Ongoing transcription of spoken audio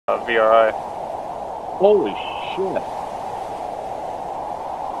VRI. Holy shit.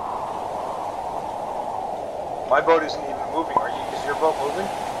 My boat isn't even moving. Is your boat moving?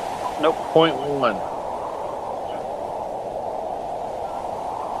 Nope. 0.1.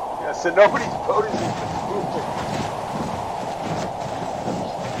 Yeah, so nobody's boat is even moving.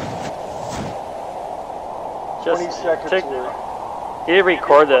 Just 20 seconds worth. You need to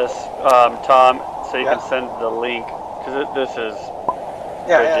record this, Tom, so you Yeah. can send the link, because this is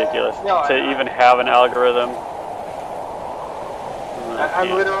Yeah, ridiculous No, to even have an algorithm.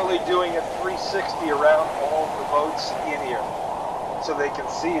 I'm literally doing a 360 around all the boats in here, so they can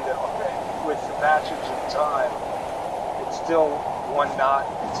see that with the passage of time, it's still 1 knot.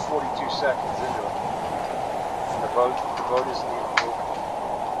 It's 42 seconds into it. And the boat isn't even moving.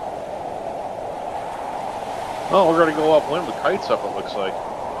 Oh, we're gonna go upwind with kites up, it looks like.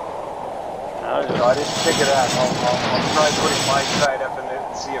 No, No, I didn't pick it out. I'll try putting my kite up in it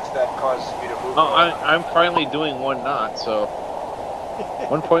and see if that causes me to move. Oh, I'm finally doing 1 knot, so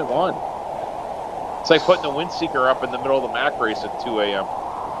 1.1. It's like putting the wind seeker up in the middle of the Mac race at 2 a.m.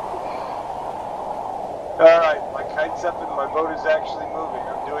 All right, my kite's up and my boat is actually moving.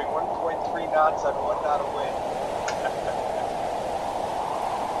 I'm doing 1.3 knots on 1 knot of wind.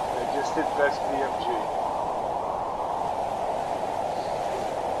 I just hit best BMG.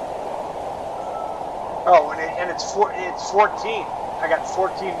 Oh, and it's 14. I got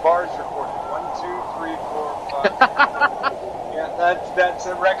 14 bars recorded. 1, 2, 3, 4, 5. Yeah, that's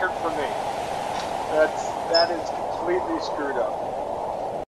a record for me. That is completely screwed up.